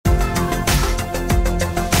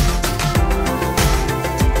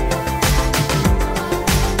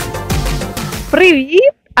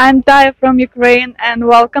Привет! I'm Taya from Ukraine and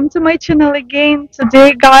welcome to my channel again.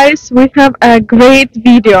 Today guys we have a great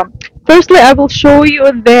video. Firstly I will show you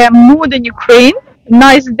the mood in Ukraine.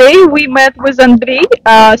 Nice day, we met with Andrei.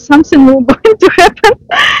 Something will going to happen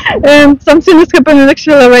and something is happening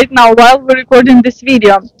actually right now while we're recording this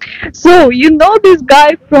video. So you know this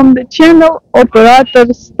guy from the channel Operator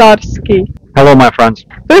Starsky. Hello, my friends.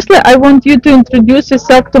 Firstly, I want you to introduce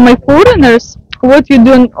yourself to my foreigners. What you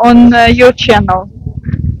doing on your channel?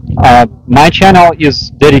 My channel is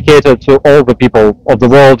dedicated to all the people of the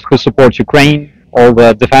world who support Ukraine, all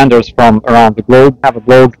the defenders from around the globe. I have a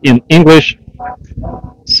blog in English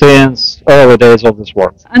since early days of this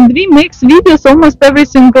war. Andrei makes videos almost every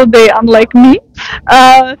single day, unlike me.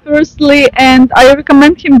 Firstly, and I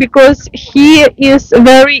recommend him because he is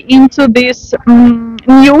very into this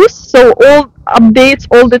news, so all updates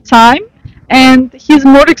all the time. And he's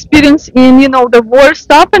more experienced in, the war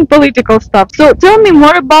stuff and political stuff. So tell me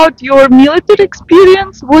more about your military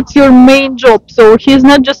experience. What's your main job? So he's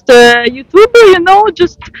not just a YouTuber,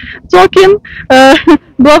 just talking,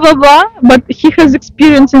 blah, blah, blah, but he has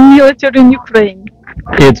experience in military in Ukraine.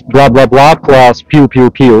 It's blah, blah, blah plus pew, pew,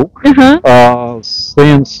 pew.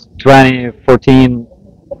 Since 2014,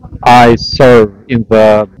 I serve in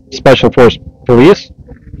the Special Force Police.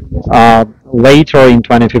 Later in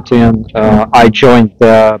 2015, I joined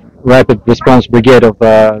the Rapid Response Brigade of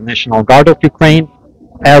the National Guard of Ukraine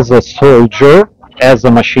as a soldier, as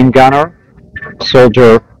a machine gunner,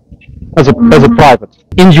 soldier, as a private.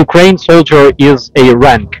 In Ukraine, soldier is a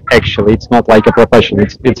rank. Actually, it's not like a profession.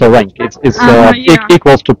 It's a rank. It's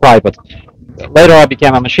equals to private. Later, I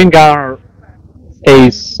became a machine gunner,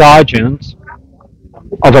 a sergeant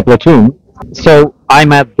of a platoon. So I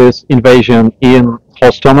met this invasion in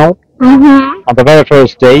Hostomel. On the very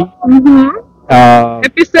first day.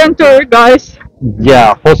 Epicenter, guys.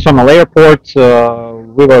 Yeah, Hostomel Airport.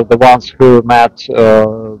 We were the ones who met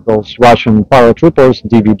those Russian paratroopers,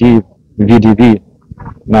 VDV,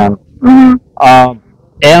 man.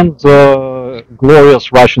 And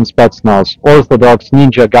glorious Russian Spetsnaz, Orthodox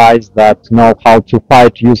ninja guys that know how to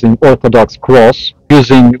fight using Orthodox cross,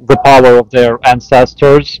 using the power of their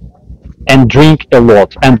ancestors, and drink a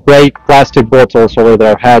lot and break plastic bottles over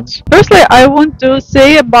their heads. Firstly, I want to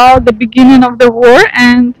say about the beginning of the war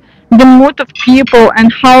and the mood of people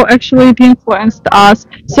and how actually it influenced us.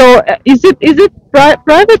 So is it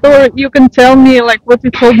private, or you can tell me like what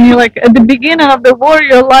you told me, like at the beginning of the war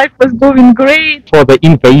your life was going great? For the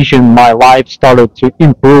invasion, my life started to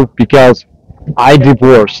improve because I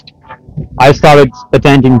divorced. I started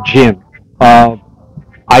attending gym.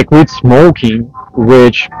 I quit smoking,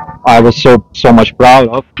 which I was so much proud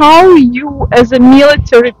of. How you as a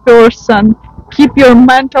military person keep your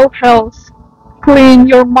mental health clean,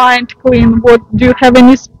 your mind clean? What do you have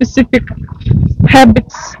any specific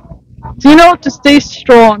habits, to stay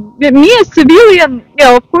strong? Me as civilian,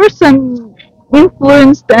 of course I'm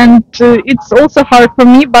influenced, and it's also hard for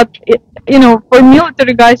me, but for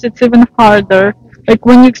military guys it's even harder, like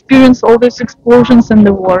when you experience all these explosions in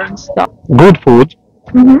the war and stuff. Good food.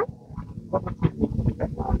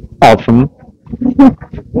 Often.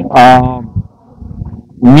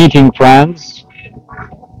 Meeting friends,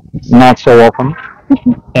 not so often.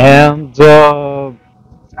 And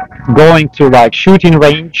going to like shooting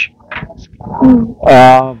range,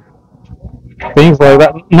 things like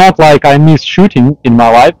that. Not like I miss shooting in my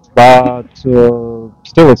life, but still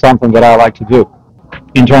it's something that I like to do.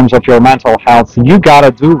 In terms of your mental health, you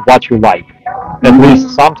gotta do what you like, at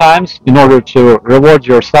least sometimes, in order to reward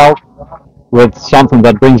yourself with something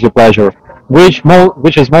that brings you pleasure, which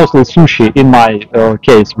is mostly sushi in my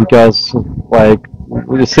case, because like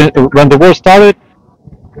when the war started,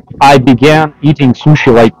 I began eating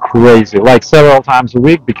sushi like crazy, like several times a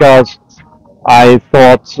week, because I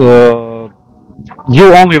thought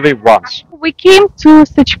you only live once. We came to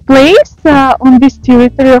such place on this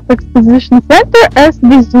territory of exposition center as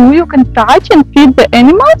the zoo. You can touch and feed the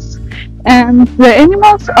animals, and the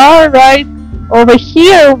animals are right over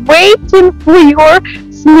here waiting for your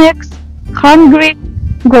snacks, hungry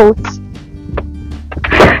goats.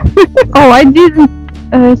 Oh, I didn't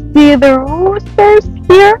see the roosters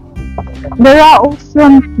here. There are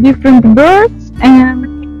also different birds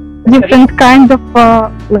and different kind of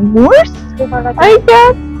lemurs, I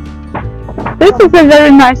guess. This is a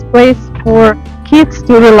very nice place for kids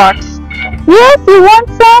to relax. Yes, you want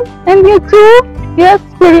some? And you too? Yes,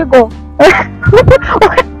 here you go.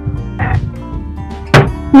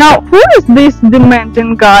 Now, who is this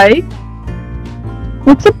demanding guy?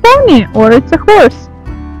 It's a pony or it's a horse.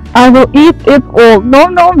 I will eat it all. No,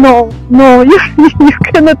 no, no, no, you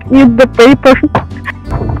cannot eat the paper.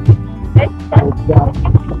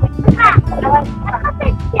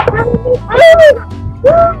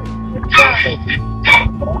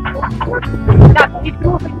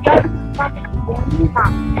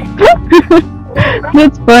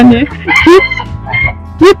 That's funny.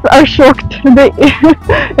 Kids are shocked. The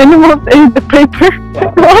animals ate the paper.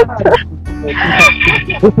 What? This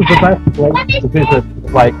is the best place to visit,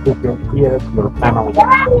 like with your kids, your family.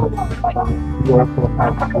 You also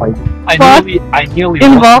have like I nearly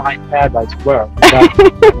lost my head. I swear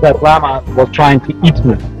that llama was trying to eat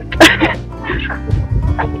me.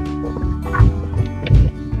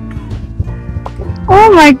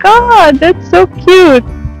 Oh my god, that's so cute.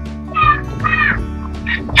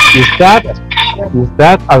 Is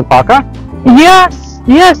that alpaca? Yes,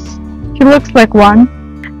 yes. He looks like one.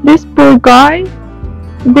 This poor guy,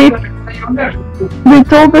 they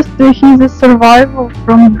told us that he's a survivor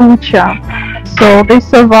from Bucha. So they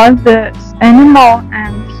survived this animal,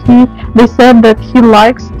 and they said that he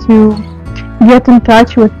likes to get in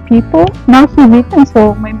touch with people. Now he's eaten,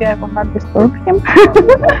 so maybe I will not disturb him.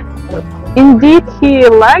 Indeed, he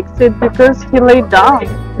likes it because he lay down.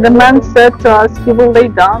 The man said to us he will lay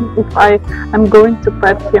down if I'm going to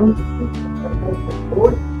pet him.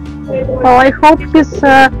 Well, I hope his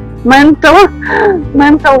mental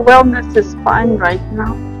wellness is fine right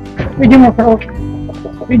now. Видимо, хороший.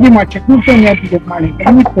 Иди, мальчик, никто не обидит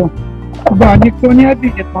маленького, никто. Да, никто не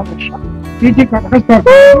обидит малыша. Иди, как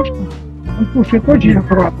раздавай ручку. Он кушает очень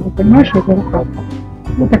аккуратно, понимаешь, это рука.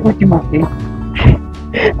 Вот такой Тимофей.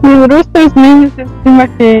 Rooster's name is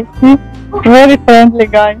Timothy. He's a very friendly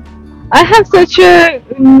guy. I have such a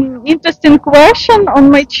interesting question on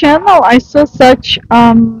my channel. I saw such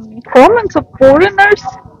comments of foreigners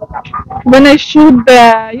when I shoot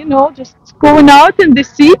just going out in the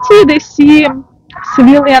city. They see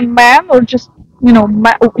civilian men or just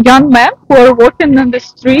young men who are walking on the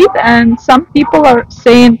street, and some people are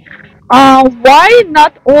saying, why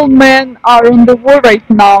not all men are on the war right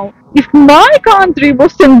now? If my country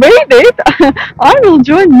was invaded, I will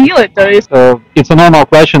join military. It's a normal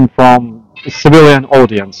question from a civilian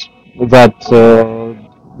audience that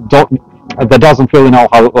doesn't really know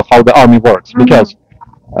how the army works, because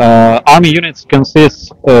army units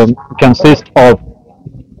consist of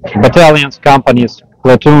battalions, companies,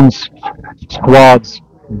 platoons, squads.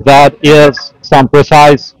 That is some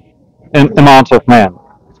precise amount of men.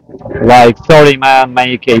 Like 30 men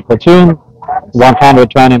make a platoon,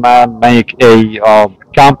 120 men make a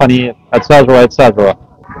company, etc., etc.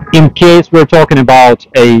 In case we're talking about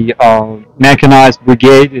a mechanized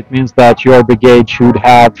brigade, it means that your brigade should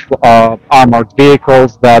have armored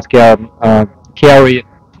vehicles that can carry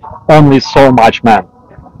only so much men.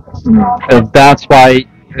 That's why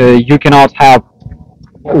you cannot have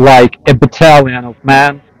like a battalion of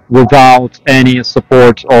men without any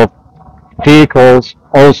support of vehicles.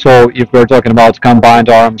 Also, if we're talking about combined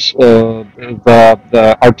arms,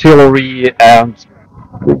 the artillery, and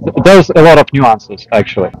there's a lot of nuances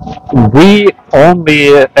actually. We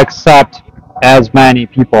only accept as many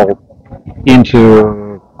people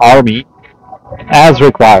into army as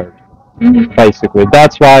required. Basically,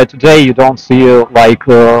 that's why today you don't see like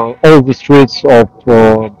all the streets of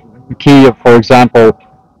Kiev, for example,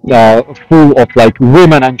 full of like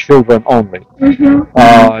women and children only.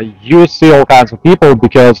 You see all kinds of people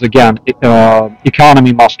because again,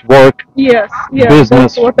 economy must work. Yes, business,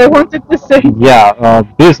 that's what I wanted to say. Yeah,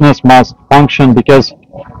 business must function because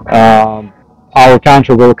our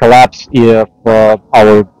country will collapse if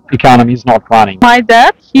our economy is not running. My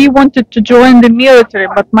dad, he wanted to join the military,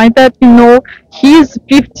 but my dad, he's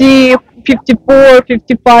 50, 54,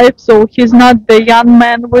 55, so he's not the young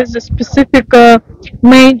man with a specific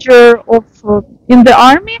major of in the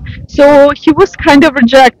army, so he was kind of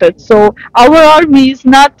rejected. So our army is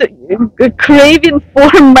not craving for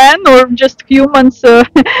men or just humans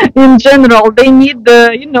in general. They need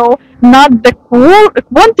not the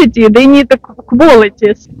quantity, they need the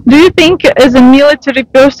qualities. Do you think as a military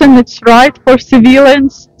person it's right for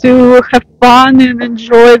civilians to have fun and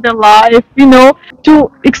enjoy the life?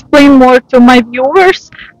 To explain more to my viewers,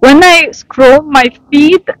 when I scroll my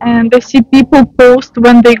feed and I see people post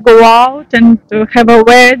when they go out and have a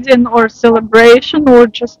wedding or celebration or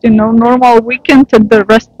just normal weekend at the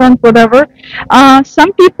restaurant, whatever,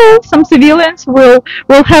 some civilians will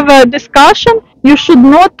have a discussion. You should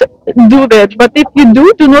not do that, but if you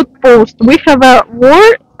do not post. We have a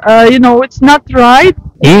war, it's not right.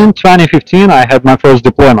 In 2015, I had my first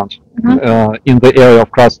deployment in the area of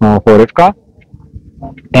Krasnohorivka,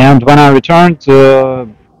 and when I returned,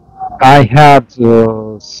 I had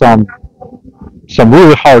some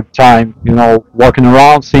really hard time, walking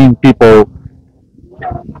around, seeing people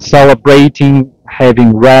celebrating,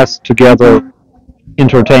 having rest together,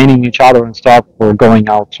 entertaining each other and stuff, or going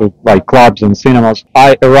out to like clubs and cinemas.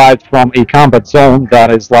 I arrived from a combat zone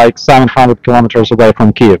that is like 700 kilometers away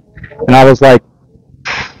from Kiev, and I was like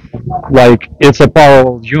it's a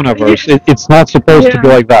parallel universe. It's not supposed to be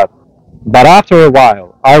like that. But after a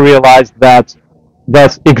while, I realized that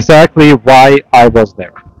that's exactly why I was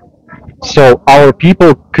there. So our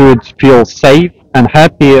people could feel safe and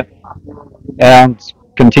happy and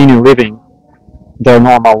continue living their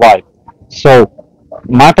normal life. So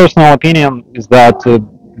my personal opinion is that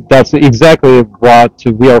that's exactly what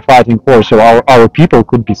we are fighting for. So our people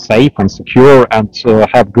could be safe and secure and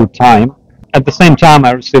have good time. At the same time,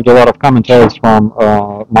 I received a lot of commentaries from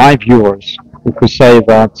my viewers who say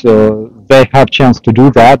that they have chance to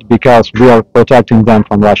do that because we are protecting them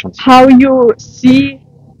from Russians. How you see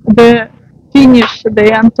the finish,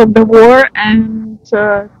 the end of the war, and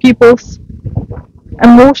people's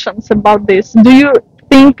emotions about this? Do you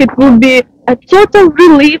think it will be a total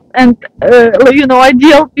relief and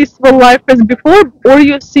ideal peaceful life as before, or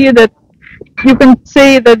you see that you can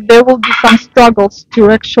say that there will be some struggles to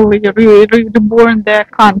actually reborn their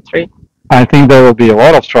country? I think there will be a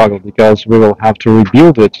lot of struggle because we will have to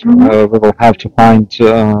rebuild it. We will have to find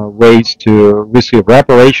ways to receive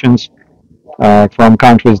reparations from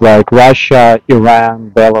countries like Russia,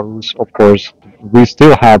 Iran, Belarus. Of course, we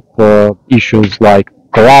still have issues like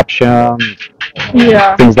corruption,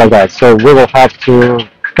 things like that. So we will have to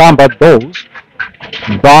combat those.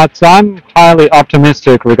 But I'm highly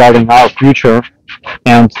optimistic regarding our future,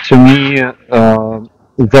 and to me,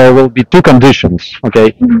 there will be two conditions.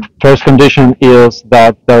 Okay, first condition is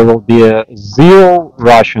that there will be zero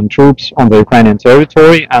Russian troops on the Ukrainian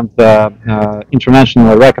territory, and the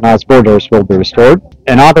internationally recognized borders will be restored.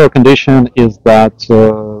 Another condition is that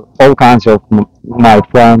all kinds of my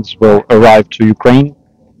friends will arrive to Ukraine,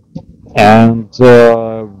 and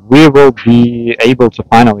we will be able to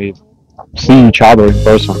finally see each other in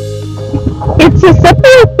person. It's a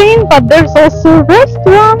separate thing, but there's also a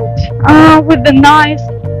restaurant with a nice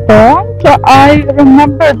font. I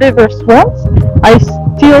remember there was once. I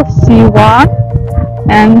still see one,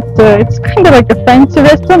 and it's kind of like a fancy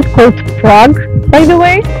restaurant called Prague, by the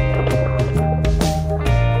way.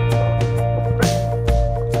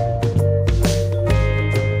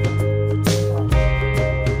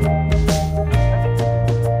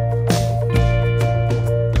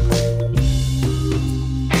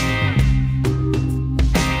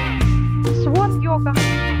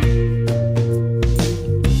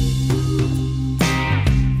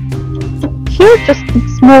 Here, just a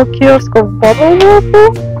small kiosk of bubble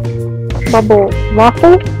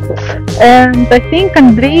waffle, and I think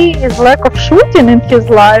Andrei's lack of shooting in his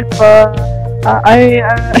life.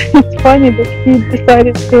 It's funny that he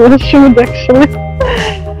decided to shoot actually.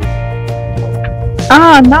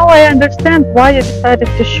 Now I understand why you decided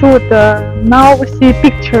to shoot. Now we see a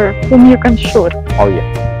picture whom you can shoot. Oh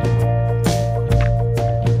yeah.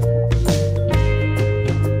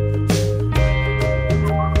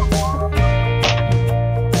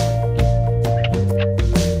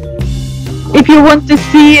 If you want to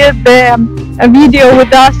see the video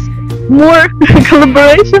with us, more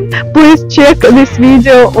collaboration, please check this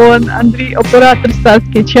video on Andrei Operator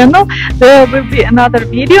Starsky channel. There will be another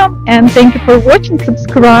video, and thank you for watching.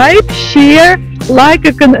 Subscribe, share, like,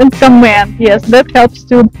 and comment. Yes, that helps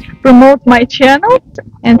to promote my channel,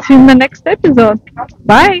 and see you in the next episode.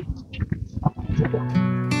 Bye!